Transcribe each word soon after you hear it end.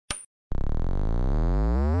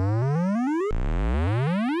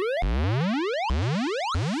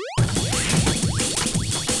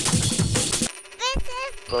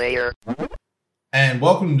Player. And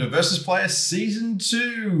welcome to Versus Player Season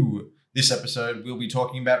 2. This episode, we'll be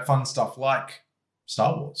talking about fun stuff like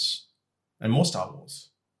Star Wars and more Star Wars,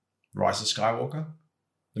 Rise of Skywalker,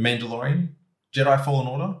 The Mandalorian, Jedi Fallen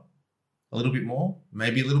Order, a little bit more,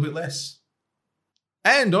 maybe a little bit less.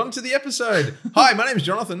 And on to the episode. Hi, my name is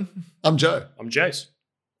Jonathan. I'm Joe. I'm Jace.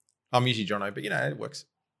 I'm usually Jono, but it works.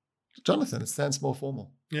 Jonathan, it sounds more formal.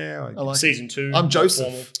 Yeah, I like Season 2. I'm Joseph.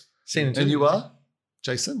 Formal. Season 2. And you are?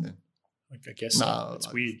 Jason then? I guess. No,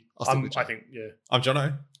 it's weird. I'll stick with Joe. I think, yeah. I'm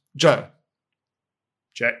Jono. Joe.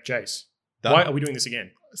 Jace. Done. Why are we doing this again?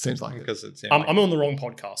 Seems like it. Because it's I'm on the wrong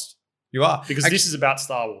podcast you are. because Actually, this is about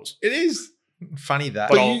Star Wars. it is funny that.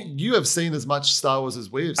 But I'll- you have seen as much Star Wars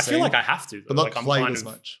as we have I seen. feel like I have to, though. but not like, I'm played kind as of-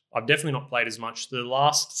 much. I've definitely not played as much. The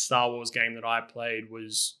last Star Wars game that I played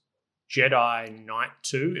was Jedi Knight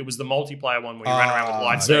 2. It was the multiplayer one where you ran around with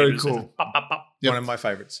lightsabers. very cool. And pop, pop, pop, Yep. One of my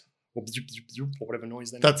favorites. or zoop, zoop, zoop, or whatever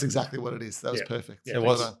noise then. That's exactly what it is. That was Yeah. perfect. Yeah, it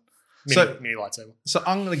was. Well done. Mini lightsaber. So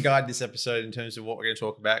I'm going to guide this episode in terms of what we're going to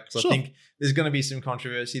talk about because Sure. I think there's going to be some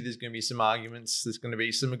controversy, there's going to be some arguments, there's going to be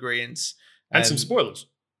some agreements, And some spoilers.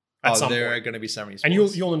 At some there point. are going to be so many And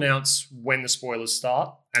spoilers. you'll announce when the spoilers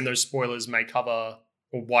start, and those spoilers may cover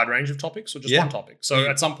a wide range of topics or just Yeah. one topic. So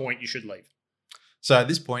Yeah. at some point you should leave. So at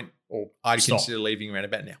this point, Or I'd stop. consider leaving around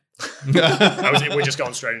about now. That was it. We're just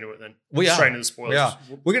going straight into it then. We are. Straight into the spoilers. We are.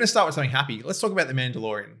 We're going to start with something happy. Let's talk about The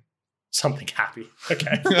Mandalorian. Something happy.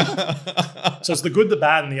 Okay. So it's the good, the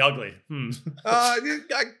bad, and the ugly.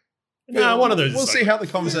 One of those. We'll is see ugly. how the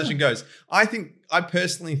conversation goes. I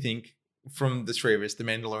personally think from the three of us, The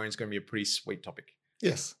Mandalorian is going to be a pretty sweet topic.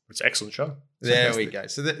 Yes. It's an excellent show. There we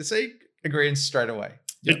Fantastic. go. So see, agreeing straight away.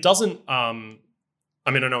 Yep. It doesn't. I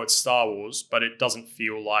know it's Star Wars, but it doesn't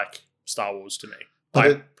feel like Star Wars to me. But I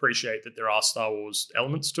it- appreciate that there are Star Wars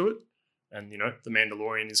elements to it. And, The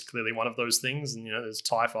Mandalorian is clearly one of those things. And, there's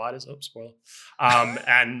TIE fighters. Oh, spoiler. And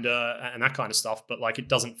that kind of stuff. But, it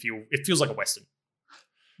doesn't feel... It feels like a Western.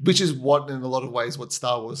 Which is what, in a lot of ways, what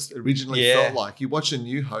Star Wars originally Yeah. felt like. You watch A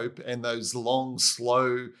New Hope and those long,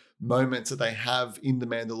 slow moments that they have in The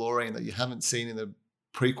Mandalorian that you haven't seen in the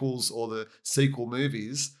prequels or the sequel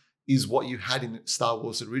movies is what you had in Star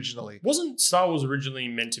Wars originally. Wasn't Star Wars originally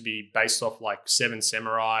meant to be based off, Seven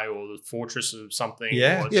Samurai or the Fortress of something?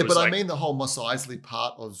 Yeah. Or it Yeah, was but I mean the whole Mos Eisley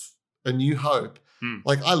part of A New Hope. Hmm.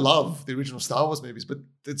 I love the original Star Wars movies, but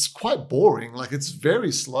it's quite boring. It's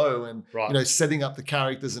very slow and, Right. setting up the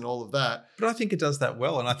characters and all of that. But I think it does that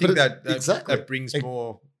well. And I think But that exactly. that brings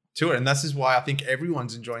more to it. And this is why I think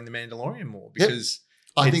everyone's enjoying The Mandalorian more because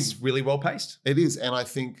I it's think really well paced. it is. And I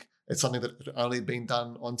think it's something that could only been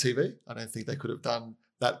done on TV. I don't think they could have done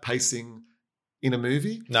that pacing in a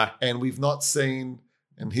movie. No. And we've not seen,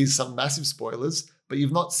 and here's some massive spoilers, but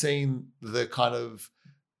you've not seen the kind of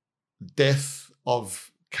death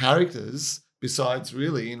of characters besides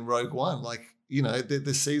really in Rogue One.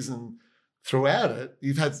 The season throughout it,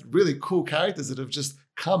 you've had really cool characters that have just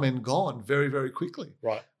come and gone very, very quickly.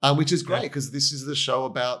 Right. Which is great because this is the show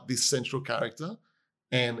about this central character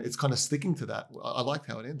and it's kind of sticking to that. I liked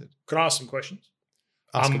how it ended. Could I ask some questions?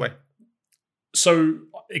 Ask away. So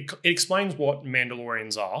it explains what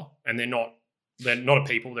Mandalorians are, and they're not a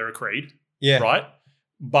people, they're a creed, Yeah. right?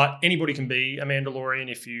 But anybody can be a Mandalorian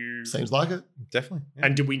if you... Seems like it. Definitely. Yeah.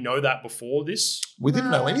 And did we know that before this? We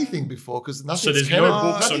didn't know anything before because nothing's So there's canon. no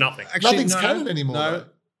books or nothing? Nothing's canon anymore. No. though.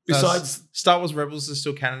 Besides, Star Wars Rebels is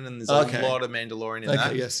still canon and there's Okay. a lot of Mandalorian in okay,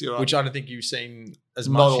 that. yes, you're right. Which I don't think you've seen as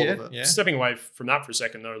Not much all yet. of it. Yeah. Stepping away from that for a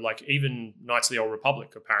second, though, even Knights of the Old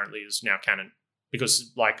Republic apparently is now canon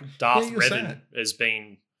because, Darth you were saying Revan has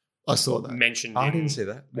been I saw that mentioned I in didn't see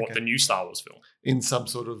that. what Okay. the new Star Wars film. in some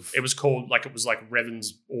sort of It was called it was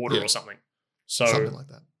Revan's Order Yeah. or something. So something like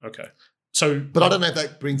that. okay, so But I don't know if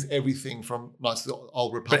that brings everything from Knights of the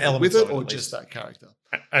Old Republic elements with of it it, or at just least. that character.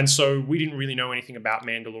 And so we didn't really know anything about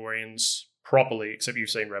Mandalorians properly, except you've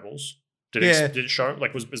seen Rebels. Did Yeah. it show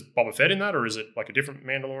was Boba Fett in that, or is it a different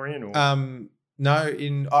Mandalorian? Or No,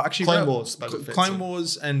 in actually Clone Wars, Boba Fett's Clone in.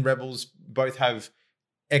 Wars and Rebels both have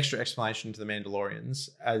extra explanation to the Mandalorians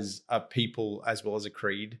as a people as well as a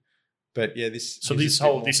creed. But yeah, this so gives this us a bit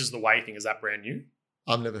whole more- "this is the way" thing, is that brand new?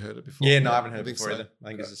 I've never heard it before. Yeah, no, I haven't heard it think before so. either. I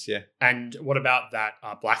think Okay. it's just And what about that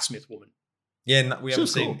blacksmith woman? Yeah, no, we She haven't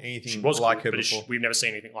was seen cool. She anything was like cool, her but before. we've never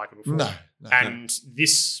seen anything like her before. No. And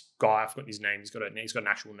this guy, I've forgotten his name. He's got an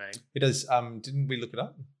actual name. It does. Didn't we look it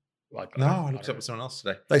up? Like No, I don't looked it up know. with someone else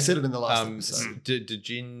today. They said it in the last episode.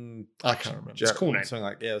 Djinn. I can't remember. It's a cool name. Something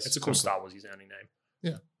like It's a cool Star Wars sounding name.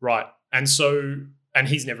 Yeah. Right. And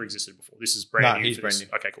he's never existed before. This is brand No, new. he's for brand this.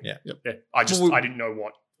 new. Okay, cool. Yeah. Yep. Yeah. I Well, didn't know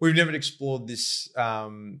what. We've never explored this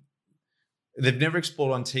they've never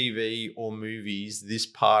explored on TV or movies this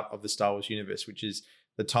part of the Star Wars universe, which is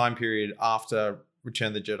the time period after Return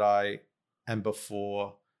of the Jedi and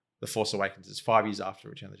before The Force Awakens. It's 5 years after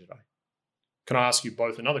Return of the Jedi. Can I ask you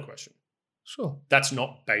both another question? Sure. That's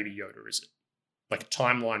not Baby Yoda, is it? Like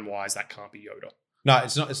timeline-wise, that can't be Yoda. No,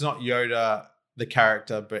 it's not. It's not Yoda, the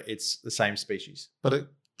character, but it's the same species.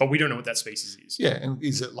 But we don't know what that species is. yeah, and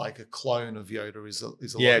is it like a clone of Yoda? Is a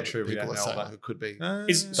Yeah, lot of true, we people don't are know saying that. like it could be.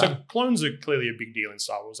 So clones are clearly a big deal in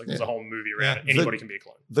Star Wars. Like there's a whole movie around Yeah. it. Anybody can be a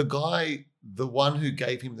clone. The guy, the one who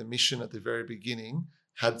gave him the mission at the very beginning,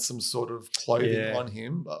 had some sort of clothing Yeah. on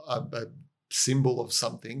him, a symbol of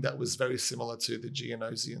something that was very similar to the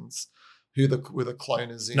Geonosians, who were the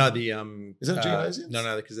cloners in. No, the Is it Geonosians?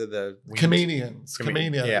 No, because they're the winged- Comenians,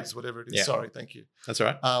 Comenians, yeah. whatever it is. Yeah. Sorry, thank you. That's all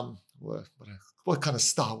right. What kind of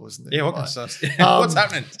Star Wars? Yeah, what kind of stuff? Um, What's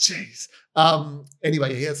happening? Jeez.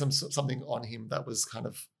 Anyway, he had something on him that was kind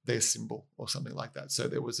of their symbol or something like that. So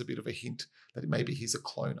there was a bit of a hint that maybe he's a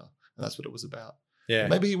cloner, and that's what it was about. Yeah.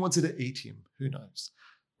 Maybe he wanted to eat him. Who knows?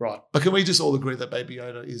 Right. But can we just all agree that Baby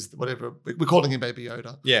Yoda is whatever we're calling him Baby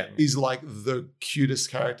Yoda? Yeah. Is like the cutest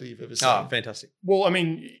character you've ever seen. Oh, fantastic. Well, I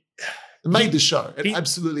mean, It made the show. It he-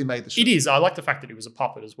 absolutely made the show. it is. I like the fact that he was a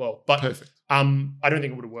puppet as well. But Perfect. I don't think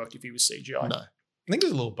it would have worked if he was CGI. No. I think it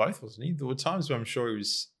was a little both, wasn't he? There were times where I'm sure he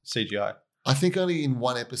was CGI. I think only in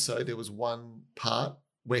one episode there was one part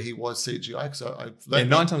where he was CGI. So I Yeah, learned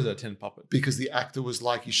 9 times out of 10 puppet. because the actor was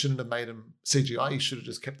like, you shouldn't have made him CGI. You should have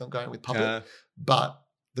just kept on going with puppet. Uh, But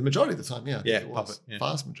the majority of the time, yeah, I think Yeah, it was. puppet, yeah.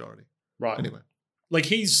 Vast majority. Right. Anyway, Like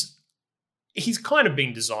he's kind of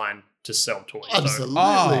been designed to sell toys. though. absolutely.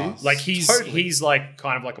 Oh, Like he's Totally. he's like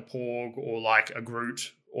kind of like a Porg or like a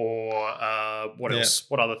Groot or what Yeah. else?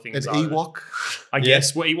 What other An things are there? Ewok. I Yeah.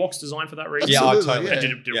 guess were Ewoks designed for that reason? Yeah, Absolutely, totally. yeah. And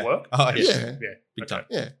did it Yeah. work? Oh, yeah. Yeah. Yeah. Big Okay. time.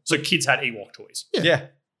 Yeah. So kids had Ewok toys. Yeah. Yeah.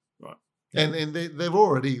 And they've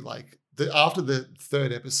already like after the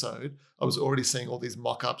third episode, I was already seeing all these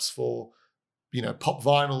mock-ups for, pop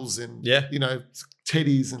vinyls and Yeah.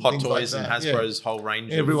 teddies and Hot things Toys like and that. Hasbro's whole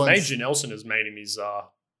range. Everyone- Major Nelson has made him his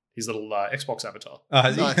little Xbox avatar. Oh,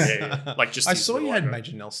 has he? Nice. Yeah. Like just I his saw you little had logo.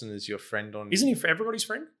 Major Nelson as your friend on. Isn't he for everybody's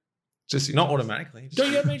friend? Just Not automatically. Don't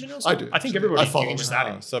you have Major Nelson? I do. I think actually. everybody I you follow can him. just add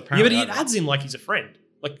him. So Yeah, apparently but he I don't- adds him like he's a friend.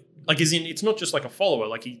 Like as in, it's not just like a follower.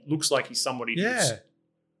 Like he looks like he's somebody. Yeah.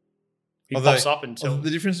 He Although- pops up and Well, tells.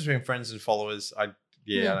 the difference between friends and followers, I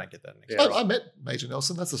Yeah. don't get that. Yeah. I met Major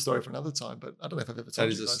Nelson. That's a story for another time, but I don't know if I've ever That told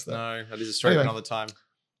is you guys that. that is a story for Anyway. another time.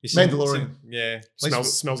 You Mandalorian. yeah.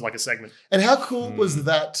 Smells like a segment. And how cool Hmm. was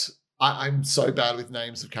that? I'm so bad with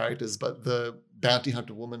names of characters, but the bounty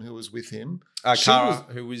hunter woman who was with him, she Kara,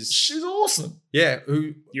 who was she's awesome.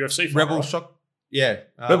 who UFC fighter, Rebel right? Shock, yeah,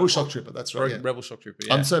 Rebel Shock Trooper, that's right. yeah. Rebel Shock Trooper.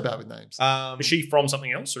 Yeah, I'm so bad with names. Is she from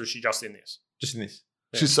something else, or is she just in this? just in this.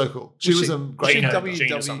 She's so cool. She Was was she- a was great she Gina, character. W- Gina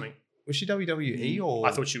W- something. Was she WWE or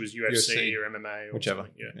I thought she was UFC, UFC. or MMA or whichever?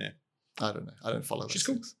 something. Yeah. I don't know. I don't follow those She's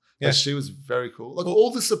cool. things. Yeah. But she was very cool. Like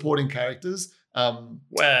all the supporting characters.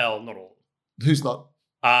 Well, not all. Who's not?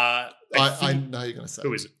 I I think- know who you're going to say.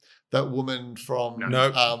 who is it? That woman from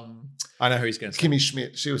Nope. I know who he's going to say. Kimmy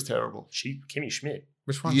Schmidt. She was terrible. Kimmy Schmidt.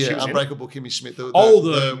 Which one? Yeah, she was in it? Unbreakable Kimmy Schmidt. The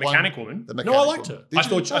one- mechanic woman. the No, I mechanic liked woman. her. Did I you?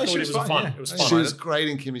 thought Oh, it she was was fun, fun. yeah. It was She fun. She was great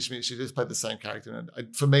in Kimmy Schmidt. She just played the same character.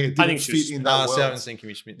 And for me, it I didn't think she fit was- in that So I haven't world. seen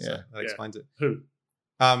Kimmy Schmidt. So Yeah. that explains it. Who?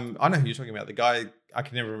 I know who you're talking about. The guy I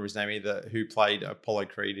can never remember his name either. Who played Apollo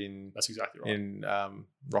Creed in That's exactly right.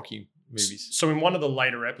 Rocky movies. So in one of the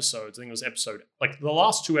later episodes, I think it was the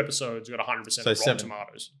last two episodes got 100% So Rotten 7.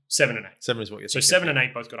 Tomatoes. 7 and 8. 7 is what you're So thinking. 7 and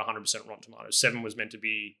 8 both got 100% Rotten Tomatoes. 7 was meant to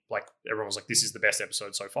be like, everyone was like, this is the best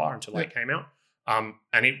episode so far until 8 came out.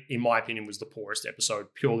 And it, in my opinion, was the poorest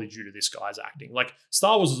episode purely due to this guy's acting. Like,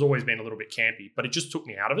 Star Wars has always been a little bit campy, but it just took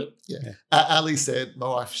me out of it. Ali said, my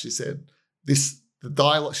wife, she said, the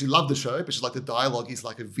dialogue, she loved the show, but she's like, the dialogue is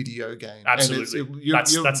like a video game. Absolutely. And you're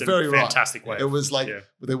That's very a right. fantastic way. It was like Yeah.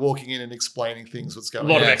 they're walking in and explaining things, what's going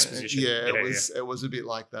on. A lot of Yeah. exposition. Yeah, Yeah, it was a bit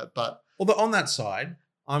like that. But Although on that side,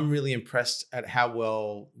 I'm really impressed at how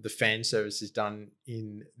well the fan service is done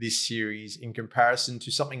in this series in comparison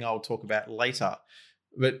to something I'll talk about later.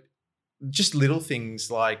 But just little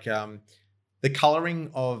things like the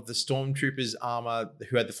coloring of the stormtroopers' armor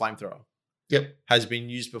who had the flamethrower. Yep. Has been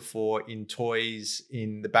used before in toys,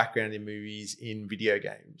 in the background in movies, in video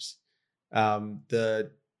games.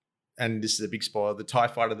 And this is a big spoiler, the TIE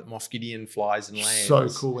fighter that Moff Gideon flies and lands. so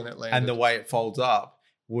cool when it landed. And the way it folds up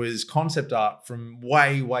was concept art from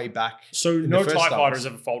way, way back. So in no the first TIE Star fighters Wars.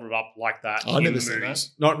 ever folded up like that I've in never the seen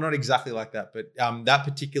movies. Not exactly like that, but that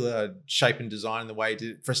particular shape and design, the way it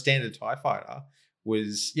did it for a standard TIE fighter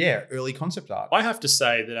was, early concept art. I have to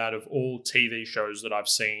say that out of all TV shows that I've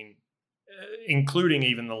seen, including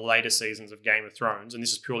even the later seasons of Game of Thrones, and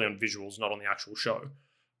this is purely on visuals, not on the actual show,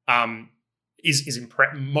 is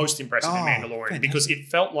most impressive in Mandalorian because it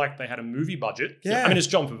felt like they had a movie budget. Yeah. I mean, it's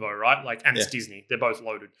Jon Favreau, right? Like, and it's Disney. They're both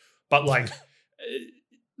loaded. But like,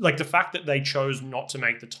 like the fact that they chose not to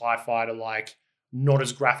make the TIE fighter like not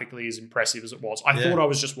as graphically as impressive as it was. I thought I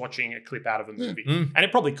was just watching a clip out of a movie. And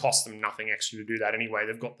it probably cost them nothing extra to do that anyway.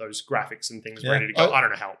 They've got those graphics and things ready to go. I don't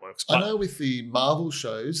know how it works. But I know with the Marvel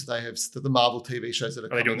shows, they have the Marvel TV shows that are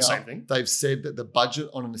coming doing the up, same thing? They've said that the budget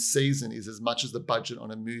on a season is as much as the budget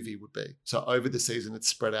on a movie would be. So over the season, it's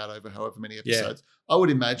spread out over however many episodes. I would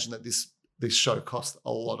imagine that this show cost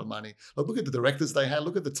a lot of money. Like, look at the directors they had.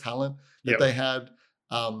 Look at the talent that they had.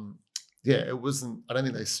 It wasn't. I don't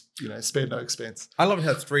think they, spared no expense. I love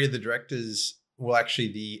how 3 of the directors were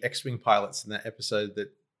actually the X-wing pilots in that episode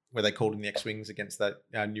where they called in the X-wings against that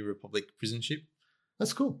New Republic prison ship.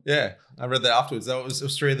 That's cool. Yeah, I read that afterwards. It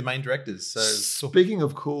was 3 of the main directors. So speaking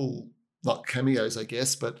of cool, not cameos, I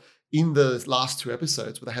guess, but in the last 2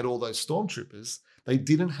 episodes where they had all those stormtroopers, they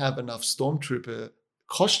didn't have enough stormtrooper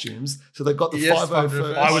costumes, so they got the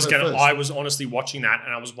 501st. I was honestly watching that,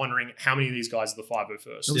 and I was wondering how many of these guys are the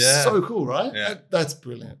 501st. It was so cool, right? Yeah. That's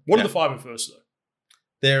brilliant. What are the 501st though?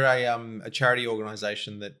 They're a charity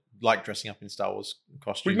organization that like dressing up in Star Wars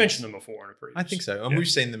costumes. We've mentioned them before in a previous. I think so, and we've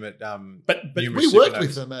seen them at but numerous we worked Supernovas.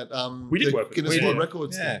 with them at we did work with Guinness them. World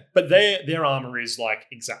Records. Yeah, but their armor is like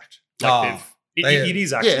exact. Like it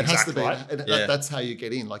is actually it has to be. right? And that's how you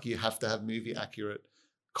get in. Like, you have to have movie accurate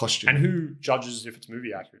costume. And who judges if it's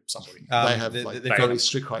movie accurate? Somebody. They have very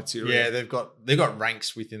strict criteria. Yeah, they've got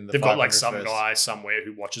ranks within the. They've got like some 501st. guy somewhere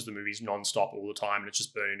who watches the movies non-stop all the time, and it's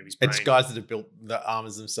just burning into his brain. It's guys that have built the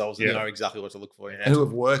armors themselves and know exactly what to look for. Yeah. And who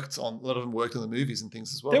have worked on a lot of them worked on the movies and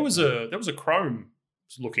things as well. There was a chrome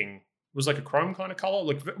looking. It was like a chrome kind of color.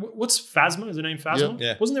 Like, what's Phasma? Is the name Phasma?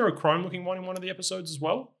 Yeah. Wasn't there a chrome looking one in one of the episodes as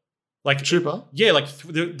well? Like Trooper? Yeah, like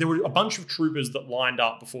there were a bunch of troopers that lined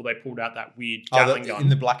up before they pulled out that weird Gatling gun. In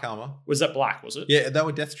the black armor. Was that black, was it? Yeah, they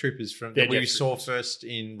were Death Troopers that we saw Troopers. first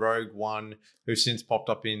in Rogue One, who've since popped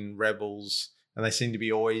up in Rebels, and they seem to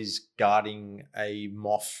be always guarding a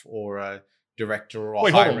Moff or a director or a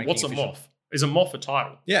Wait, high hold on. ranking What's a official. Moff? Is a Moff a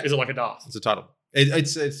title? Yeah. Is it like a Darth? It's a title.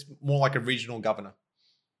 It's more like a regional governor.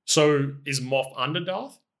 So is Moff under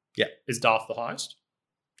Darth? Yeah. Is Darth the highest?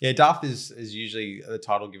 Yeah, Darth is usually the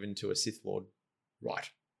title given to a Sith Lord. Right.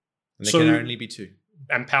 And there can only be 2.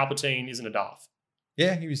 And Palpatine isn't a Darth.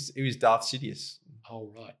 Yeah, he was Darth Sidious.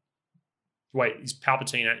 Oh, right. Wait, is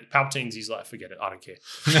Palpatine's he's like, forget it, I don't care.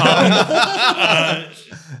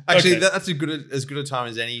 Actually, okay. that's as good a time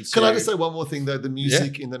as any. Can I just say one more thing though? The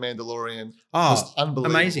music in The Mandalorian was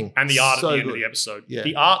unbelievable. Amazing. And the art So at the end good. of the episode. Yeah.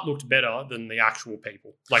 The art looked better than the actual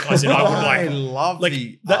people. Like I said, I would I like love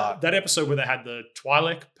the art. that episode where they had the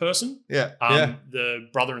Twi'lek person, Yeah. the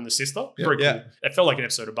brother and the sister. Yeah. Very cool. Yeah. It felt like an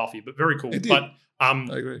episode of Buffy, but very cool. It did. But I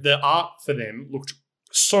agree. the art for them looked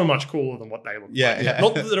so much cooler than what they looked Yeah, like. yeah.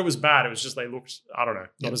 Not that it was bad, it was just they looked, I don't know,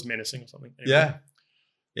 not as menacing or something. Anyway. Yeah.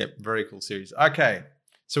 Yep, very cool series. Okay.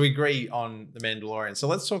 So we agree on The Mandalorian. So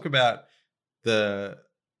let's talk about the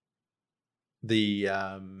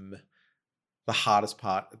hardest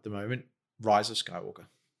part at the moment, Rise of Skywalker.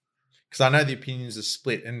 Because I know the opinions are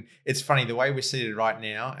split. And it's funny, the way we're seated right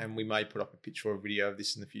now, and we may put up a picture or a video of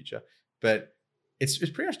this in the future, but it's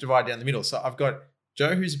pretty much divided down the middle. So I've got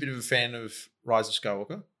Joe, who's a bit of a fan of Rise of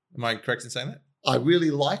Skywalker. Am I correct in saying that? I really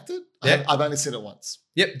liked it. Yeah. I've only seen it once.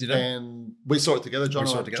 Yep, did I? And we saw it together. John We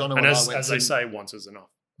saw and it together. John And I as went they to- say, once is enough.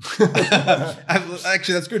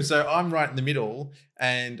 Actually, that's good. So I'm right in the middle,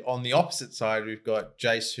 and on the opposite side, we've got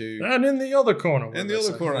Jace, who And in the other corner. In the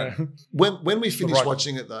other corner. When we finished right.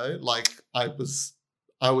 watching it though, like I was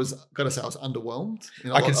gotta say I was underwhelmed.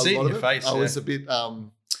 I can see it in lot your of face, I yeah. was a bit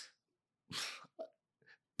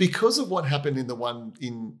because of what happened in the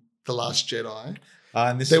Last Jedi.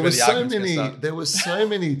 and this There is where the were so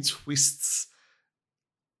many twists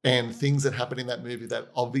and things that happened in that movie that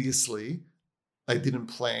obviously they didn't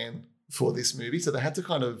plan for this movie, so they had to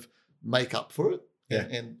kind of make up for it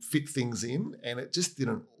and fit things in, and it just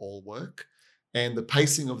didn't all work. And the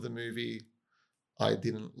pacing of the movie I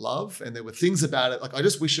didn't love, and there were things about it like I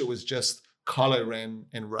just wish it was just Kylo Ren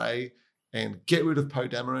and Rey, and get rid of Poe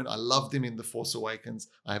Dameron. I loved him in The Force Awakens.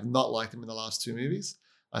 I have not liked him in the last 2 movies.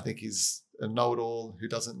 I think he's a know-it-all who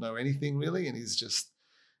doesn't know anything really, and he's just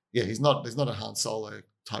he's not a Han Solo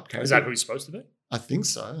type character. Is that who he's supposed to be? I think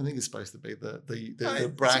so. I think he's supposed to be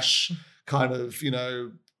the brash kind of,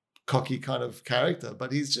 cocky kind of character,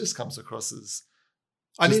 but he just comes across as.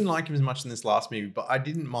 I didn't like him as much in this last movie, but I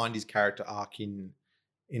didn't mind his character arc in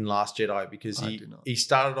Last Jedi because he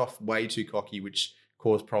started off way too cocky, which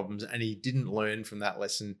caused problems, and he didn't learn from that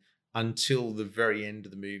lesson until the very end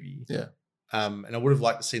of the movie. Yeah. And I would have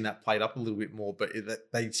liked to seen that played up a little bit more, but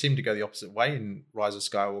they seemed to go the opposite way in Rise of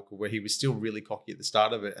Skywalker, where he was still really cocky at the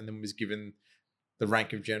start of it, and then was given the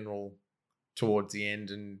rank of general towards the end,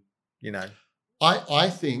 and I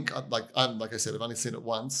think like I said, I've only seen it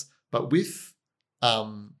once, but with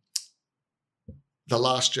The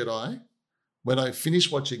Last Jedi, when I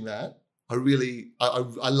finished watching that, I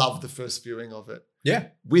loved the first viewing of it. Yeah.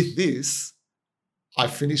 With this, I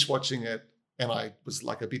finished watching it and I was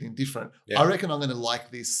like a bit indifferent. Yeah. I reckon I'm going to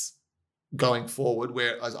like this going forward,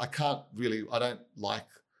 where I don't like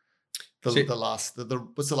the last,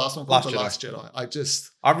 what's the last one called? Last Jedi.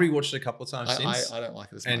 I've rewatched it a couple of times since. I don't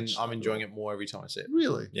like it as and much. I'm enjoying it more every time I see it.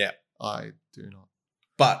 Really? Yeah. I do not.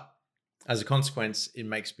 But as a consequence, it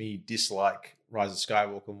makes me dislike Rise of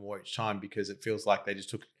Skywalker more each time, because it feels like they just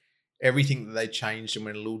took everything that they changed and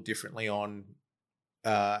went a little differently on,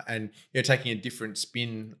 and taking a different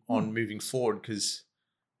spin on moving forward, because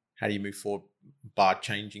how do you move forward bar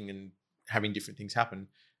changing and having different things happen,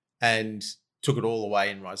 and took it all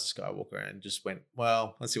away in Rise of Skywalker and just went,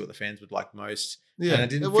 well, let's see what the fans would like most. Yeah,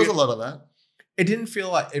 and there was a lot of that. It didn't feel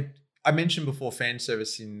like it. I mentioned before fan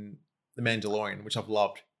service in The Mandalorian, which I've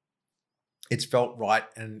loved. It's felt right,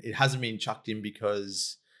 and it hasn't been chucked in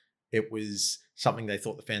because it was something they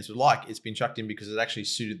thought the fans would like. It's been chucked in because it actually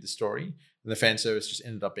suited the story, and the fan service just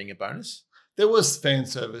ended up being a bonus. There was fan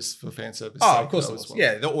service for fan service. Oh, of course there was. Well.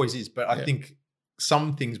 Yeah, there always is. But I think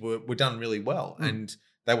some things were done really well, and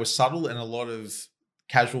they were subtle, and a lot of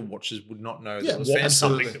casual watchers would not know that it was fan service.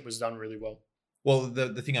 Something that was done really well. Well,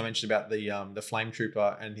 the thing I mentioned about the flame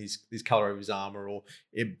trooper and his color of his armor, or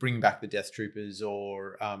bring back the Death Troopers,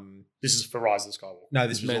 or this is for Rise of the Skywalker. No,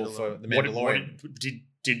 this was all for the Mandalorian.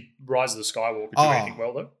 Did Rise of the Skywalker do anything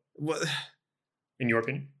well though? Well, in your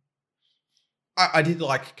opinion, I did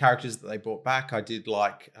like characters that they brought back. I did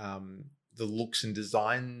like the looks and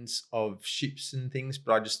designs of ships and things,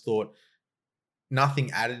 but I just thought nothing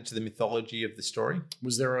added to the mythology of the story.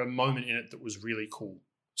 Was there a moment in it that was really cool?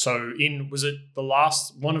 So was it the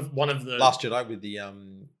last one of the Last Jedi with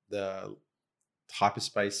the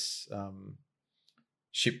hyperspace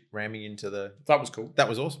ship ramming into the... That was cool. That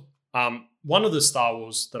was awesome. One of the Star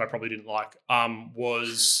Wars that I probably didn't like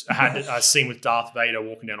had a scene with Darth Vader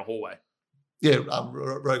walking down a hallway. Yeah,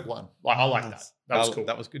 Rogue One. I like that. That was cool.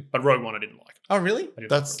 That was good. But Rogue One I didn't like. Oh, really?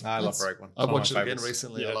 I love Rogue One. I watched it again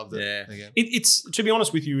recently. I loved it again. It's to be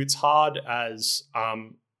honest with you, it's hard as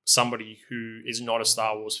somebody who is not a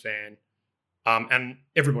Star Wars fan, and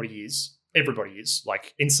everybody is.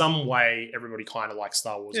 Like, in some way, everybody kind of likes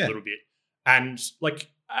Star Wars a little bit. And like,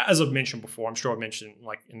 as I've mentioned before, I'm sure I've mentioned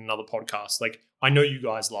like in another podcast, like, I know you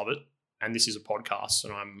guys love it, and this is a podcast,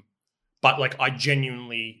 but like, I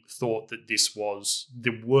genuinely thought that this was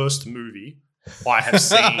the worst movie I have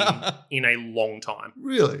seen in a long time.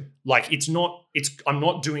 Really? Like, I'm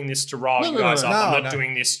not doing this to rile you guys up. I'm not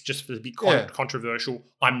doing this just for the big controversial.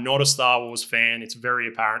 I'm not a Star Wars fan. It's very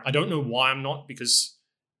apparent. I don't know why I'm not, because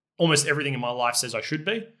almost everything in my life says I should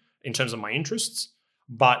be in terms of my interests.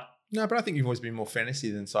 But I think you've always been more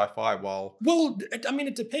fantasy than sci-fi. Well, I mean,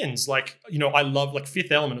 it depends. Like, I love, like,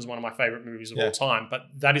 Fifth Element is one of my favorite movies of all time, but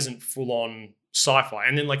that isn't full on sci-fi.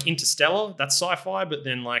 And then like Interstellar, that's sci-fi, but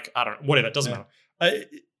then like, I don't know, whatever, it doesn't matter.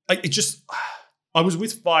 I was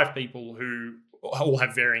with 5 people who all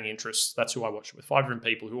have varying interests. That's who I watched it with. 5 different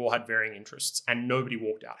people who all had varying interests, and nobody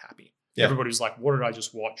walked out happy. Yeah. Everybody was like, what did I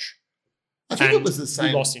just watch? I think it was the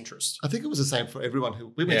same. We lost interest. I think it was the same for everyone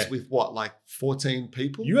who we went with like 14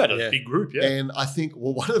 people. You had a big group, yeah. And I think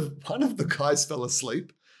one of the guys fell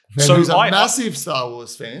asleep. So he's a massive Star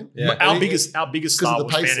Wars fan. Yeah. Our biggest Star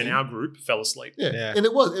Wars fan in our group fell asleep. Yeah. And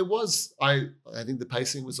it was I think the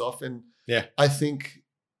pacing was off, and I think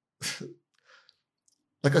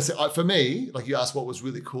like I said, for me, like you asked what was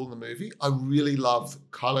really cool in the movie, I really loved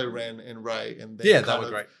Kylo Ren and Rey, and that was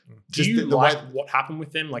great. Do you like what happened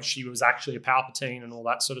with them? Like, she was actually a Palpatine and all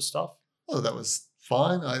that sort of stuff. Oh, that was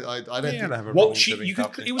fine. I don't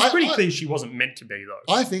think. It was pretty clear she wasn't meant to be,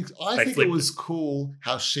 though. I think it was cool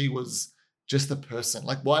how she was just a person.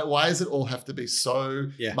 Like, why does it all have to be so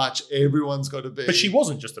much? Everyone's got to be. But she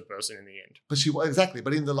wasn't just a person in the end. But she was exactly.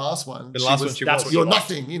 But in the last one, she was. You're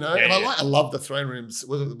nothing, and I love the throne rooms,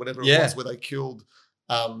 whatever it was, where they killed.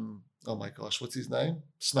 Oh my gosh, what's his name?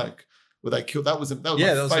 Snoke. Where they killed. That was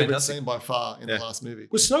my favorite scene by far in the last movie.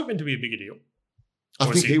 Was Snoke meant to be a bigger deal? I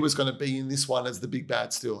think he was going to be in this one as the big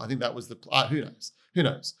bad still. I think that was the... Who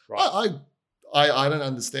knows? Right. I don't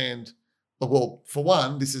understand. Well, for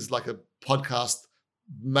one, this is like a podcast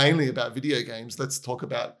mainly about video games. Let's talk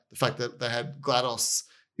about the fact that they had GLaDOS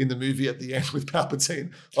in the movie at the end with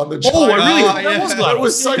Palpatine on the Oh, I really Oh, thought that yeah. was That GLaDOS.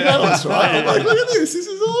 was so GLaDOS, right? I'm Yeah. like, look at this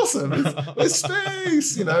is awesome. It's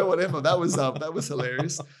space, whatever. That was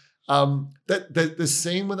hilarious. The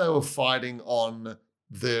scene where they were fighting on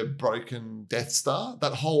the broken Death Star,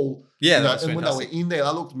 that whole Yeah, that was and when they were fantastic. in there,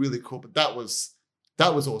 that looked really cool. But that was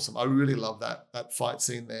awesome. I really love that fight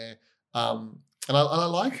scene there. And I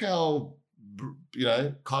like how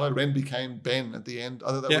Kylo Ren became Ben at the end. I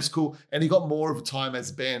thought that was cool, and he got more of a time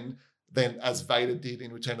as Ben than as Vader did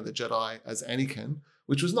in Return of the Jedi as Anakin,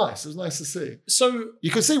 which was nice. It was nice to see. So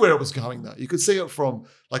You could see where it was going, though. You could see it from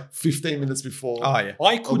like 15 minutes before. Oh, yeah.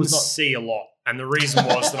 I couldn't was not- see a lot. And the reason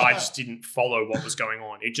was that I just didn't follow what was going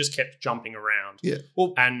on. It just kept jumping around. Yeah.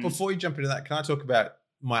 Well, And- before you jump into that, can I talk about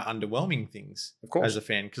my underwhelming things Of course. as a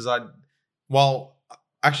fan? Because while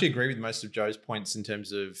I actually agree with most of Joe's points in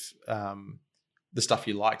terms of the stuff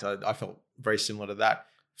you liked, I felt very similar to that.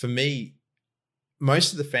 For me,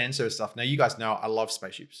 most of the fan service stuff. Now, you guys know I love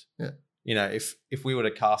spaceships. Yeah. If we were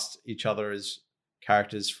to cast each other as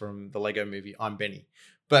characters from the Lego Movie, I'm Benny.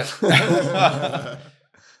 But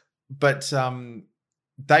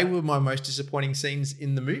they were my most disappointing scenes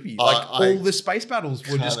in the movie. Like all the space battles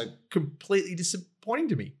were just completely disappointing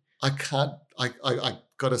to me. I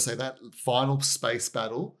got to say that final space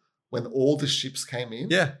battle when all the ships came in.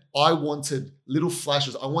 Yeah. I wanted little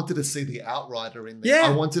flashes. I wanted to see the Outrider in there. Yeah.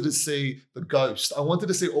 I wanted to see the Ghost. I wanted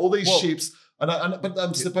to see all these ships.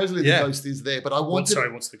 But supposedly the Ghost is there. But I wanted.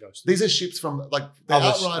 What's the Ghost? These are ships from the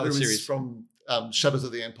Outrider is series. from Shadows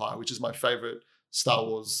of the Empire, which is my favorite Star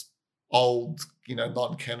Wars old,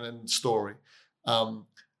 non-canon story. I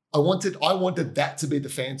wanted that to be the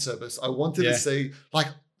fan service. I wanted to see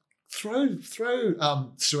throw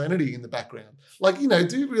Serenity in the background,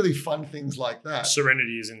 do really fun things like that.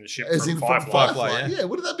 Serenity is in the ship As from in Firefly. Firefly, yeah.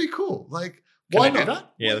 Wouldn't that be cool? Can Why they do not?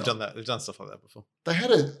 that? Yeah, Why they've not? done that. They've done stuff like that before. They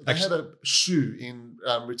had a shoe in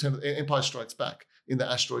Empire Strikes Back in the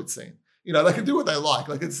asteroid scene. They can do what they like.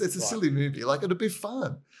 It's a silly movie. It'd be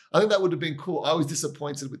fun. I think that would have been cool. I was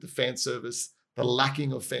disappointed with the fan service, the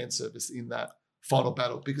lacking of fan service in that final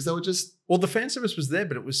battle, because they were just. Well, the fan service was there,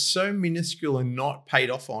 but it was so minuscule and not paid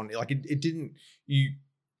off on. It didn't.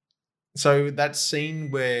 So that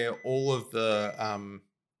scene where all of the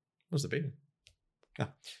what was the beeping?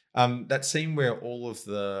 That scene where all of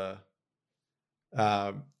the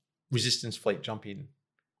Resistance fleet jump in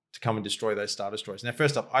to come and destroy those Star Destroyers. Now,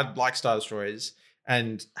 first up, I like Star Destroyers,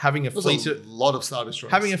 and having a fleet a lot of Star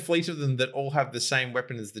Destroyers. having a fleet of them that all have the same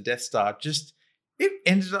weapon as the Death Star, it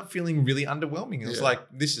ended up feeling really underwhelming. It was like,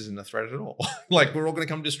 this isn't a threat at all. We're all going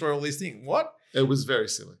to come destroy all these things. What? It was very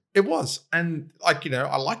silly. It was. And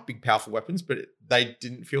I like big, powerful weapons, but they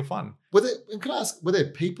didn't feel fun. Can I ask, were there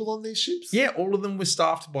people on these ships? Yeah, all of them were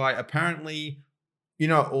staffed by apparently,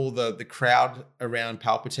 all the crowd around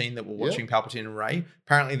Palpatine that were watching Palpatine and Rey.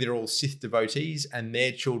 Apparently they're all Sith devotees and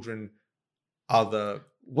their children are the...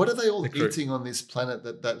 What are they all crew. eating on this planet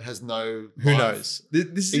that has no Who life? knows?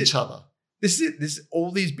 This is Each it. other. This is it.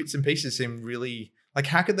 All these bits and pieces seem really...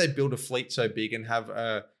 how could they build a fleet so big and have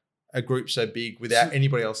a group so big without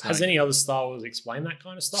anybody else knowing? Has any other Star Wars explained that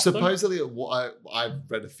kind of stuff? though? Supposedly, I've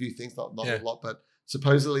read a few things, not a lot, but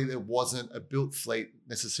supposedly there wasn't a built fleet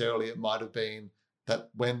necessarily. It might have been that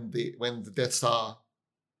when the Death Star,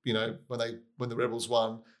 when the Rebels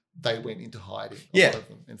won, they went into hiding. A lot of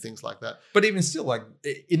them and things like that. But even still,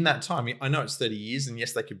 in that time, I know it's 30 years, and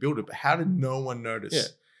yes, they could build it, but how did no one notice?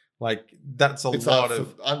 Yeah. That's It's lot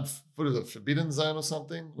of... what is it, Forbidden Zone or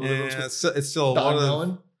something? Yeah, it's still a The lot unknown.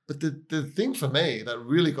 of... But the thing for me that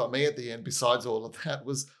really got me at the end, besides all of that,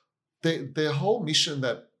 was their whole mission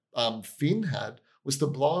that Finn had was to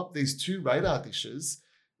blow up these 2 radar dishes,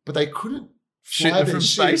 but they couldn't Shoot fly them their from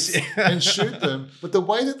ships space. and shoot them. But the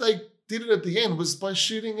way that they did it at the end was by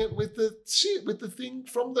shooting it with the thing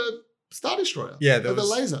from the Star Destroyer. Yeah, the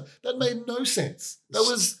laser. That made no sense. That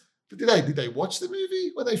was... Did they watch the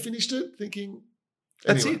movie when they finished it, thinking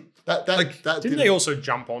That's anyway, it. That Didn't they also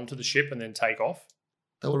jump onto the ship and then take off?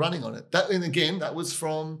 They were running on it. And again, that was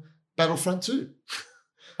from Battlefront 2.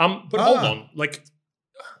 But hold on.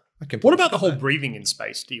 What about the whole breathing in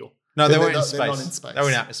space deal? No, they They're weren't in not- space. they're not in space. They were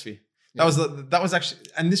in atmosphere. Yeah. That was actually,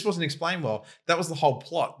 and this wasn't explained well. That was the whole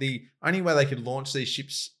plot. The only way they could launch these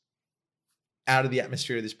ships out of the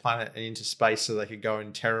atmosphere of this planet and into space so they could go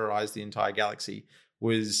and terrorize the entire galaxy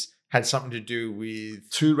had something to do with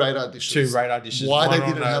 2 radar dishes. Why one they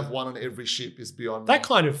didn't on have one on every ship is beyond That me.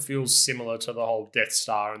 kind of feels similar to the whole Death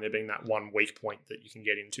Star and there being that one weak point that you can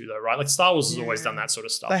get into, though, right? Star Wars has always done that sort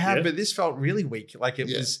of stuff. They have, yeah? but this felt really weak.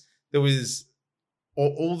 There was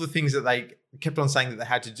all the things that they kept on saying that they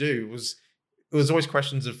had to do was it was always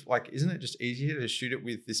questions of like, isn't it just easier to shoot it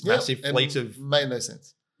with this Yeah, massive and fleet of made no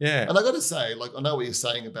sense. yeah. And I got to say, like, I know what you're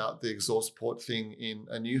saying about the exhaust port thing in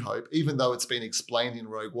A New Hope, even though it's been explained in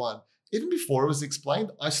Rogue One. Even before it was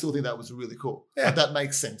explained, I still think that was really cool. Yeah. Like, that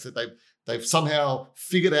makes sense that they've somehow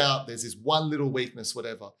figured out there's this one little weakness,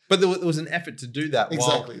 whatever. But there was an effort to do that.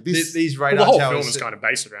 Exactly. While This- these Well, radar the whole towers, film is kind of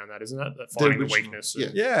based around that, isn't it? That finding the original, weakness, yeah.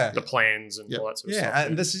 and yeah, the plans, and Yeah. all that sort of yeah, stuff.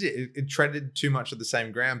 and this is it. It treaded too much of the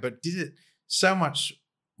same ground, but did it so much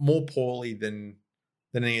more poorly than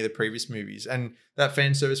any of the previous movies. And that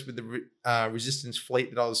fan service with the Resistance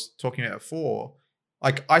fleet that I was talking about before,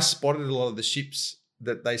 like I spotted a lot of the ships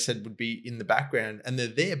that they said would be in the background, and they're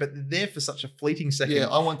there, but they're there for such a fleeting second, Yeah,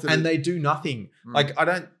 I wanted and to, they do nothing. Mm. Like I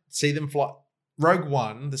don't see them fly. Rogue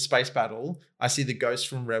One, the space battle, I see the ghosts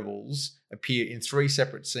from Rebels appear in 3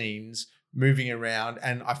 separate scenes, moving around,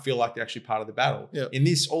 and I feel like they're actually part of the battle. Yeah. In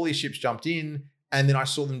this, all these ships jumped in, and then I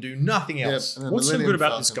saw them do nothing Yeah, else. and then What's so Millennium good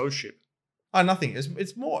about this Falcon. ghost ship? Oh, nothing.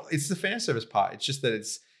 It's more. It's the fan service part. It's just that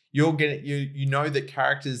you're getting you know that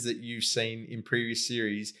characters that you've seen in previous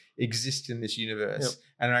series exist in this universe Yep.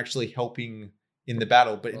 and are actually helping in the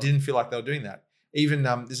battle. But it Right. didn't feel like they were doing that. Even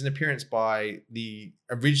there's an appearance by the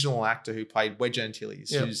original actor who played Wedge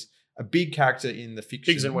Antilles, Yep. who's a big character in the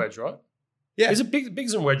fiction. Biggs and Wedge, right? Yeah. Is it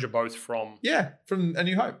Biggs and Wedge are both from, Yeah, from A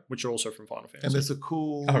New Hope. which are also from Final Fantasy? And there's a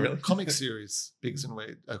cool Oh, really? comic series, Biggs and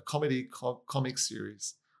Wade, a comedy comic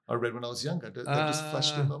series I read when I was younger. That just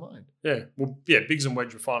flashed in my mind. Yeah, well, yeah, Biggs and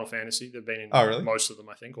Wedge were Final Fantasy. They've been in Oh, really? most of them,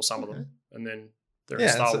 I think, or some of Okay. them, and then they're Yeah, in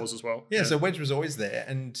and Star so- Wars as well. Yeah, so Wedge was always there,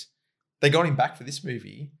 and they got him back for this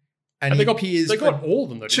movie, and and he they appears got for all of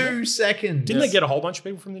them though. 2 seconds. Didn't they get a whole bunch of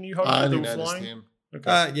people from the New Hope I that only were noticed flying? him.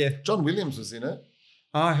 Okay. Yeah. John Williams was in it.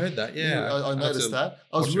 Oh, I heard that. Yeah, I noticed that.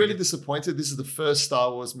 I was watch it really again. disappointed. This is the first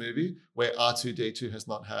Star Wars movie where R2D2 has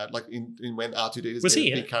not had, like in when R2D2 is Was a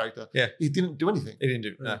he in big it? character. Yeah. He didn't do anything. He didn't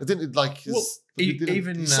do. No. It didn't like his. Well, he didn't-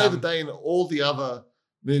 even, he saved the day in all the other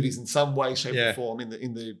movies in some way, shape, Yeah. or form in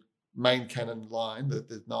the main canon line,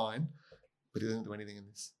 the 9, but he didn't do anything in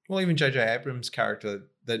this. Well, even J.J. Abrams' character,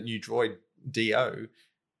 that new droid Dio,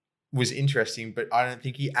 was interesting, but I don't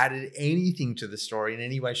think he added anything to the story in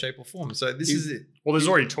any way, shape, or form. So this is it. Well, there's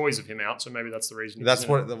already toys of him out, so maybe that's the reason. he That's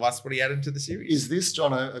was in what he added to the series. Is this,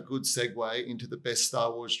 Jono, a good segue into the best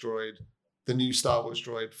Star Wars droid, the new Star Wars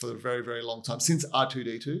droid for a very, very long time since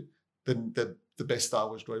R2D2, the best Star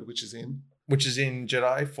Wars droid, which is in. Which is in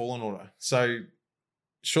Jedi Fallen Order. So,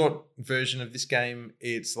 short version of this game,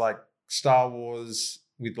 it's like Star Wars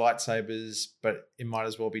with lightsabers, but it might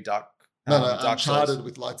as well be Dark Uncharted Souls.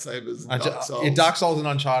 with lightsabers and Dark Souls. Yeah, Dark Souls and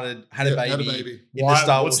Uncharted had a Yeah, baby, had a baby. in Why- the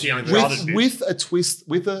Star what's Wars the universe. Uncharted bit? with a twist,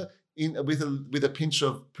 with a pinch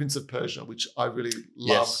of Prince of Persia, which I really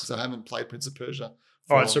love Yes. because I haven't played Prince of Persia. All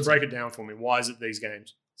for a right, so long break time. it down for me. Why is it these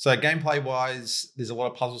games? So gameplay wise, there's a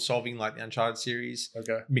lot of puzzle solving like the Uncharted series,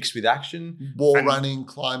 Okay. mixed with action. Wall And- running,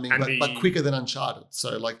 climbing, and but the- quicker than Uncharted.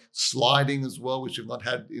 So like sliding as well, which you've not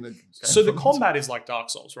had in a game. So the for- combat is like Dark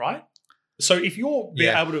Souls, right? So if you're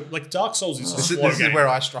Yeah. able to, like, Dark Souls is a This slow is game. where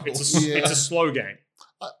I struggle. Yeah. It's a slow game.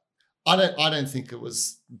 I don't think it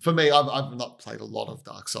was for me. I've not played a lot of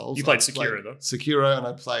Dark Souls. You played I've Sekiro, though. Sekiro, and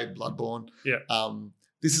I played Bloodborne. Yeah.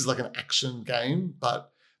 This is like an action game,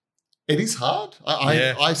 but it is hard. I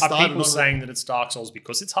Yeah. I Are started people on saying that it's Dark Souls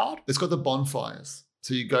because it's hard? it's got the bonfires.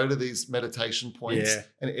 So you go to these meditation points, Yeah.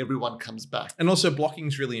 and everyone comes back. And also blocking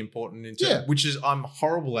is really important which is I'm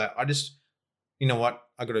horrible at. You know what?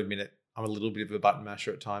 I got to admit it. I'm a little bit of a button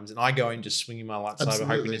masher at times, and I go in just swinging my lightsaber, hoping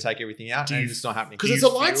Absolutely. to take everything out, Do and you- it's not happening. Because Do it's a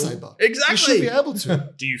you feel- lightsaber. Exactly. You should be able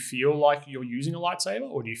to. Do you feel like you're using a lightsaber,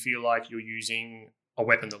 or do you feel like you're using a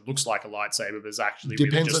weapon that looks like a lightsaber but is actually really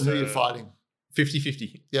Depends just on who a- you're fighting.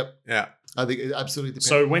 50-50. Yep. Yeah. I think it absolutely depends.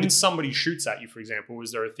 So when somebody shoots at you, for example,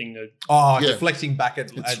 is there a thing that, Oh, Yeah. deflecting back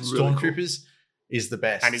at It's really stormtroopers is the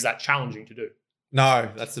best. and is that challenging to do?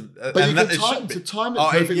 No, that's the. but and you that, can it should time, be. to time it Oh,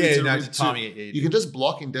 perfectly. yeah, to, no, to- to timing it. Yeah, you can just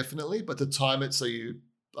block indefinitely, but to time it so you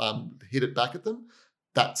hit it back at them,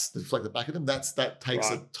 that's deflect it back at them. That takes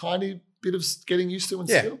Right. a tiny bit of getting used to and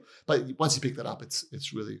Yeah. skill. But once you pick that up,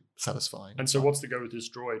 it's really satisfying. And so what's the go with this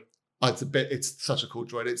droid? Oh, it's such a cool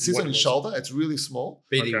droid. It sits What on his was it? shoulder. It's really small.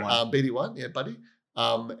 BD1. Okay. BD1, yeah, buddy.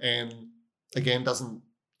 And again, doesn't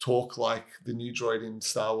talk like the new droid in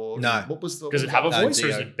Star Wars. No. What was the? Does it have a No, voice, or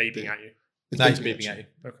is Dio. it beeping at you? It's No, it's beeping at you.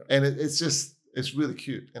 Okay. And it's really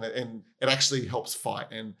cute, and it actually helps fight.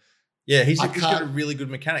 And Yeah, he's I got a can't- really good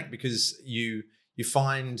mechanic because you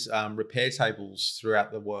find repair tables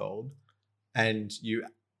throughout the world, and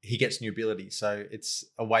he gets new abilities. So it's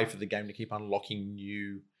a way for the game to keep unlocking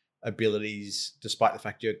new abilities, despite the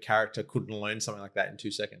fact your character couldn't learn something like that in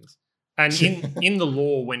 2 seconds. And in the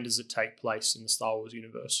lore, when does it take place in the Star Wars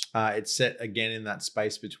universe? It's set again in that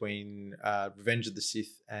space between Revenge of the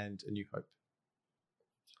Sith and A New Hope.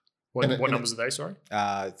 What numbers are they? Sorry,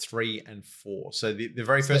 3 and 4. So the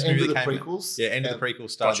very It's first the end movie of that the came prequels. out, end of the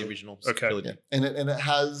prequels, start of Gotcha. the original Okay. trilogy. Yeah. And it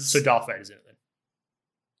has. so Darth Vader's in it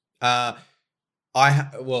then.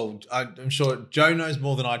 I'm sure Joe knows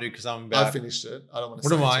more than I do because I'm about. I finished it. I don't want to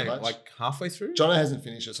What say am too I much. like halfway through? Jono hasn't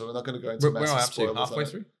finished it, so we're not going to go into Where am I massive up to? spoilers. Halfway on it.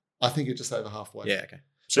 through? I think you're just over halfway. Yeah. Okay.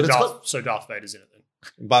 So But it's Darth Vader's in it then.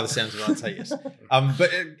 By the sounds of it, I'd say yes. But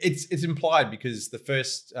it's implied because the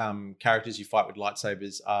first characters you fight with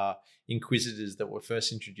lightsabers are Inquisitors that were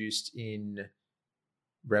first introduced in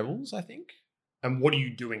Rebels, I think. And what are you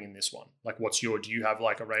doing in this one? Like, do you have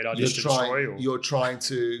like a radar You're just to destroy? Or? You're trying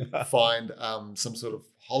to find some sort of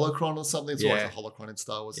holocron or something. It's always Yeah. a holocron in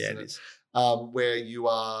Star Wars, Yeah, isn't it it? is. Where you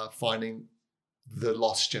are finding the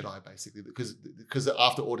lost Jedi, basically, because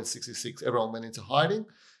after Order 66, everyone went into hiding,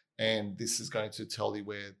 and this is going to tell you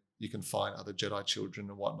where you can find other Jedi children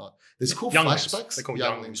and whatnot. There's cool Younglings. flashbacks. They're called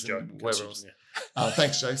Younglings younglings, Joe. and wherever else. Yeah.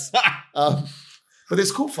 Thanks, Chase. But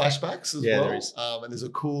there's cool flashbacks as Yeah, well. there is. And there's a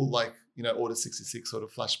cool, Order 66 sort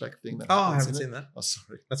of flashback thing that Oh, I happens haven't in seen it. that. Oh,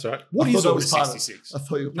 sorry. That's all right. What I is thought that Order was part of- 66? I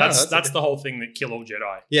thought you were No, That's okay. the whole thing that kill all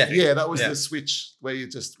Jedi. Yeah. that was Yeah. the switch where you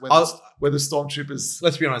just I was- where the stormtroopers.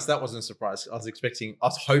 Let's be honest, that wasn't a surprise. I was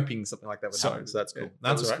hoping something like that would Sorry. happen. So that's cool. Yeah,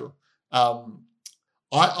 That's that all was right. cool.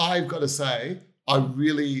 I've got to say, I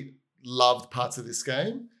really loved parts of this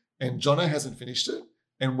game, and Jono hasn't finished it.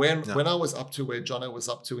 And when I was up to where Jono was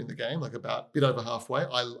up to in the game, like about a bit over halfway,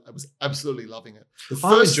 I was absolutely loving it.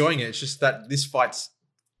 I'm enjoying it. It's just that this fight's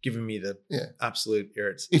giving me the Yeah. absolute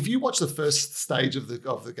irrits. If you watch the first stage of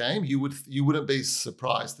the game, you wouldn't be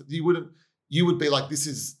surprised. You would be like, this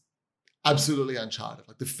is absolutely Uncharted.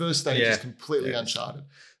 Like the first stage Yeah. is completely Yeah. Uncharted.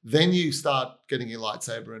 Then you start getting your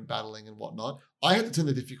lightsaber and battling and whatnot. I had to turn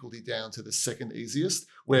the difficulty down to the second easiest,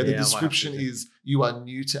 where the Yeah, I might have to description too. is you are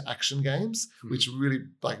new to action games, Mhm. which really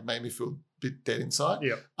made me feel a bit dead inside.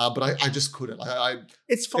 Yeah. But I just couldn't.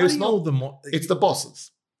 It's fighting not- all the It's the bosses.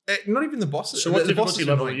 not even the bosses. So what the bosses difficulty are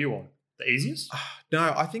level are annoying. you on? The easiest? No,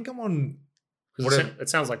 I think I'm on. 'Cause Whatever. it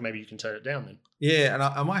sounds like maybe you can turn it down then. Yeah, and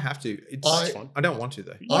I might have to. I- I don't want to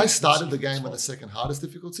though. I Yeah, started the it's game fine. on the second hardest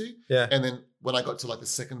difficulty. Yeah. And then when I got to like the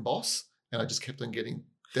second boss, and I just kept on getting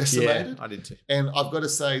Yeah, decimated. I did too. And I've got to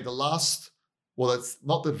say, it's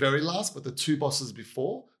not the very last, but the two bosses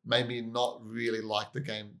before made me not really like the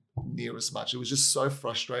game near as much. It was just so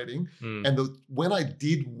frustrating. Mm. And when I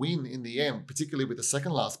did win in the end, particularly with the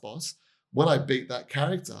second last boss, when I beat that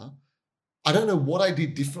character, I don't know what I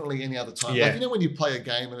did differently any other time. Yeah. Like, when you play a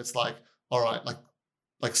game and it's like, all right,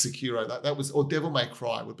 like Sekiro, that was, or Devil May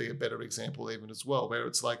Cry would be a better example even as well, where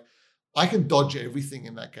it's like, I can dodge everything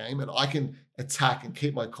in that game and I can attack and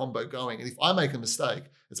keep my combo going. And if I make a mistake,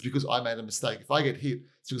 it's because I made a mistake. If I get hit,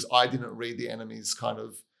 it's because I didn't read the enemy's kind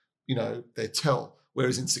of, their tell.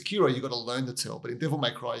 Whereas in Sekiro, you got to learn the tell. But in Devil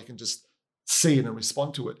May Cry, you can just see it and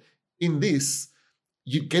respond to it. In this,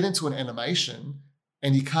 you get into an animation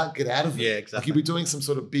and you can't get out of it. Yeah, Like exactly. you'll be doing some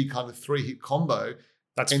sort of big kind of 3-hit combo.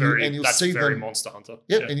 That's And you'll see very them- Monster Hunter.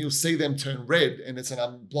 Yep. Yeah. And you'll see them turn red and it's an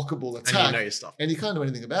unblockable And attack. you know your stuff. And you can't do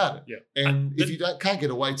anything about it. Yeah. And But- if you can't get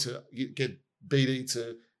away to get BD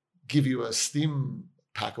to give you a stim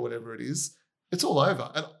pack or whatever it is, it's all over.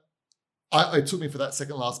 And it took me for that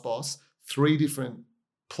second last boss 3 different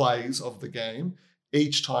plays of the game,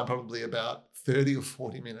 each time probably about 30 or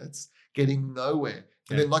 40 minutes, getting nowhere.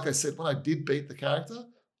 And Yeah. then, like I said, when I did beat the character,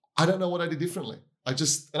 I don't know what I did differently.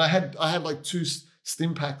 I had like 2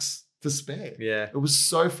 stim packs to spare. Yeah. It was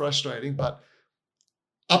so frustrating, but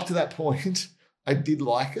up to that point, I did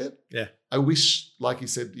like it. Yeah. I wish, like you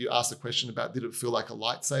said, you asked a question about did it feel like a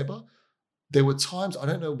lightsaber? There were times, I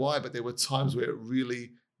don't know why, but there were times where it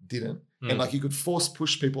really didn't. And Mm. like you could force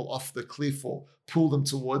push people off the cliff or pull them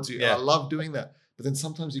towards you. Yeah. And I love doing that. But then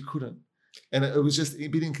sometimes you couldn't. And it was just a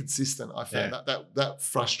bit inconsistent. I found that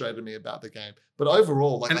frustrated me about the game. But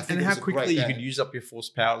overall, I think And it how was a great quickly you game. could use up your force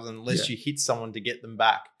powers unless you hit someone to get them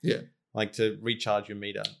back. Yeah. Like to recharge your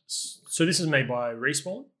meter. So this is made by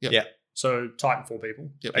Respawn? Yep. Yeah. So Titanfall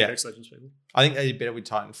people, Yep. Apex Legends people. I think they did better with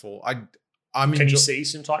Titanfall. I'm Can you see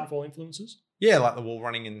some Titanfall influences? Yeah, like the wall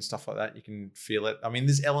running and stuff like that. You can feel it. I mean,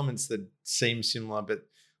 there's elements that seem similar, but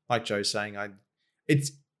like Joe's saying,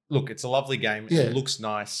 it's a lovely game. Yeah. It looks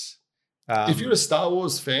nice. If you're a Star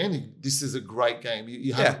Wars fan, this is a great game. You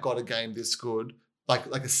Yeah. haven't got a game this good, like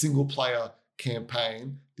a single player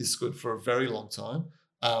campaign this good for a very long time.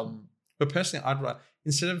 But personally, I'd rather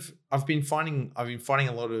I've been fighting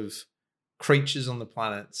a lot of creatures on the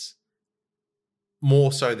planets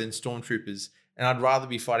more so than stormtroopers, and I'd rather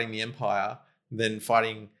be fighting the Empire than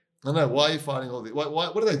fighting. I know. Why are you fighting all these?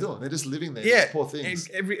 What are they doing? They're just living there. Yeah, these poor things.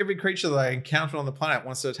 Every creature that I encounter on the planet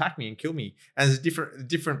wants to attack me and kill me. And there's a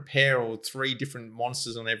different pair or 3 different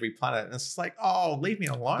monsters on every planet. And it's just like, oh, leave me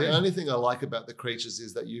alone. The only thing I like about the creatures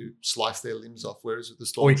is that you slice their limbs off, whereas with the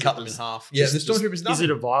stormtroopers, or you cut them in half. Yeah, the stormtroopers. Is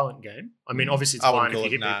it a violent game? I mean, obviously it's I wouldn't violent if call you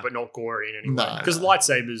it, hit nah. people, but not gory in any way. Nah. Because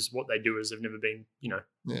lightsabers, what they do is they've never been,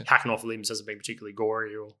 Yeah. hacking off limbs hasn't been particularly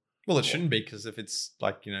gory or. Well, it shouldn't be, because if it's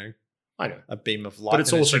like, I know. a beam of light, But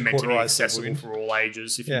it's and also should meant to be cauterize the accessible wound. for all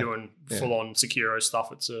ages. If you're doing Yeah. full-on Sekiro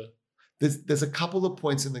stuff, it's a... there's a couple of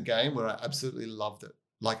points in the game where I absolutely loved it.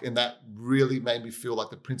 Like, and that really made me feel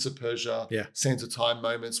like the Prince of Persia, Sands of Time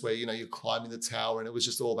moments where, you're climbing the tower, and it was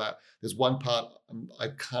just all that. There's one part, I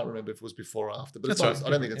can't remember if it was before or after, but That's I right.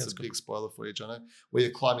 don't think Yeah, it's that's a big spoiler for you, Jono, where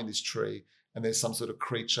you're climbing this tree and there's some sort of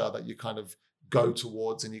creature that you kind of go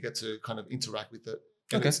towards and you get to kind of interact with it.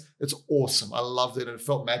 And Okay. it's awesome. I loved it, and it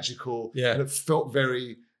felt magical. Yeah. And it felt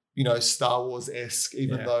very, Star Wars-esque,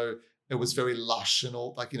 even though it was very lush and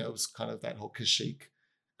all, like, it was kind of that whole Kashyyyk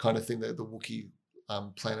kind of thing, the Wookiee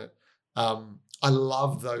planet. I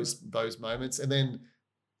love those moments. And then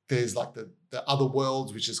there's like the other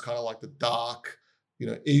worlds, which is kind of like the dark,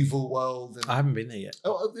 evil world. And I haven't been there yet.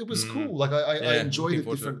 it was cool. Like I enjoyed looking it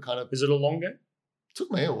forward to different kind of. Is it a long game? Took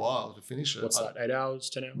me a while to finish it. What's that, 8 hours,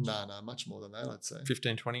 10 hours? No, much more than that, I'd say.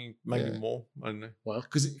 15, 20, maybe Yeah. more. I don't know. Wow.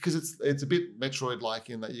 Because it's a bit Metroid-like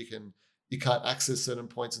in that you can't access certain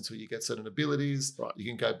points until you get certain abilities. Right. You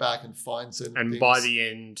can go back and find certain And things. by the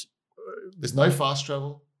end, There's no fast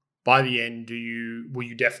travel. will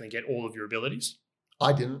you definitely get all of your abilities?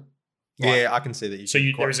 I didn't. Yeah, I can see that. So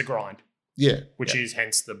there is a grind, Yeah. which is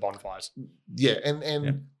hence the bonfires. Yeah.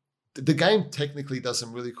 And the game technically does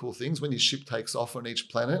some really cool things. When your ship takes off on each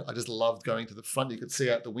planet, I just loved going to the front. You could see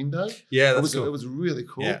out the window. Yeah, It that's was, cool. it was really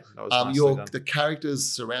cool. Yeah, that was nicely done. The characters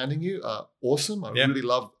surrounding you are awesome.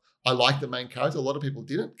 I like the main character. A lot of people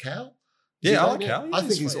didn't. Cal? Yeah, I You like know, Cal. I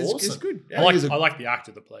think he's awesome. It's good. I like the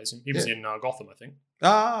actor that plays him. He was Yeah. in Gotham, I think.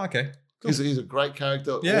 Ah, okay. Cool. He's a great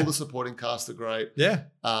character. Yeah. All the supporting cast are great. Yeah.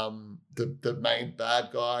 The main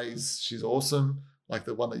bad guy she's awesome. Like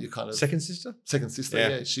the one that you kind of Second sister? second sister. Yeah.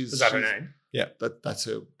 Yeah, she's Is that her name? That's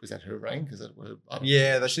her. Is that her rank? Is that what? I don't know.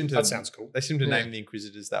 Yeah, they seem to. That sounds cool. They seem to Yeah. name the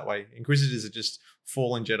Inquisitors that way. Inquisitors are just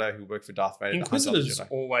fallen Jedi who work for Darth Vader. to hunt other Inquisitors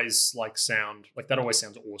Jedi. always sound like that. Always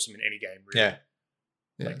sounds awesome in any game. Really.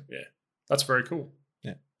 Yeah. Yeah. That's very cool.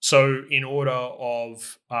 Yeah. So, in order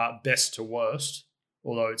of best to worst,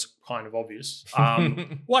 although it's kind of obvious.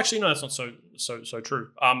 Well, actually, no, that's not so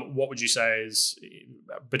true. What would you say is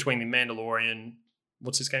between the Mandalorian?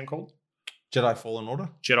 What's this game called? Jedi Fallen Order?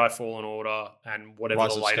 Jedi Fallen Order and whatever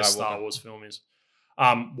Rise the of latest Skywalker. Star Wars film is.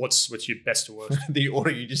 What's your best to worst? The order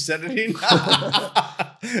you just said it in.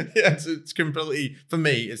 Yeah, it's completely, for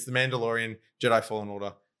me, it's The Mandalorian, Jedi Fallen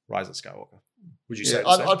Order, Rise of Skywalker. Would you Yeah, say? the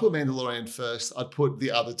I'd, same? I'd put Mandalorian first. I'd put the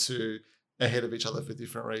other two ahead of each other for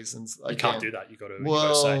different reasons. You can't do that. You got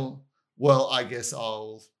to say. Well, I guess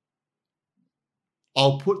I'll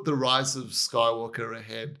put the Rise of Skywalker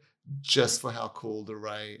ahead just for how cool the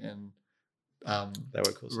Rey and They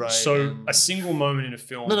were cool. Rey So and- a single moment in a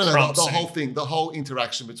film. no, trumps the any- whole thing, the whole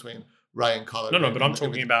interaction between Rey and Kylo. No, Ren but I'm and talking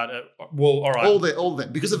everything. about. Well, all right. all of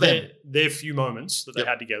them because of them. Their few moments that they Yep.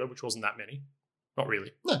 had together, which wasn't that many, not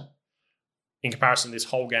really. No. In comparison to this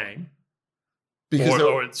whole game, Because there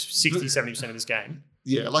or were- it's 60-70% of this game.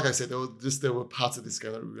 yeah, like I said, there were parts of this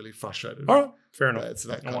game that were really frustrated. All right, fair enough. So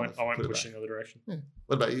that I kind won't, of I won't put it push back. in the other direction.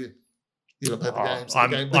 What about you? You haven't played the game. So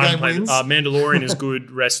I'm- the I game haven't played- wins. Mandalorian is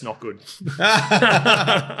good, rest not good.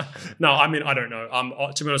 No, I mean, I don't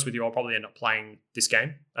know. To be honest with you, I'll probably end up playing this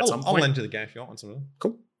game at some I'll point. lend you the game if you want some of them.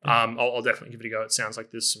 Cool. I'll definitely give it a go. It sounds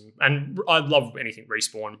like there's some, and I love anything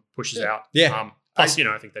Respawn pushes out. Yeah. Plus,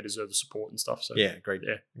 I think they deserve the support and stuff. So Yeah, agreed.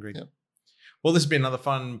 Yeah. Agreed. Yeah. Well, this has been another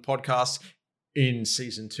fun podcast in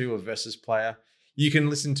season 2 of Versus Player. You can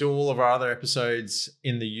listen to all of our other episodes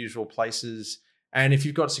in the usual places. And if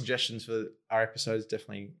you've got suggestions for our episodes,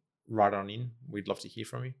 definitely write on in. We'd love to hear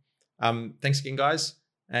from you. Thanks again, guys,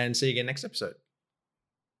 and see you again next episode.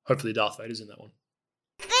 hopefully Darth Vader's in that one.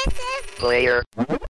 This is Player.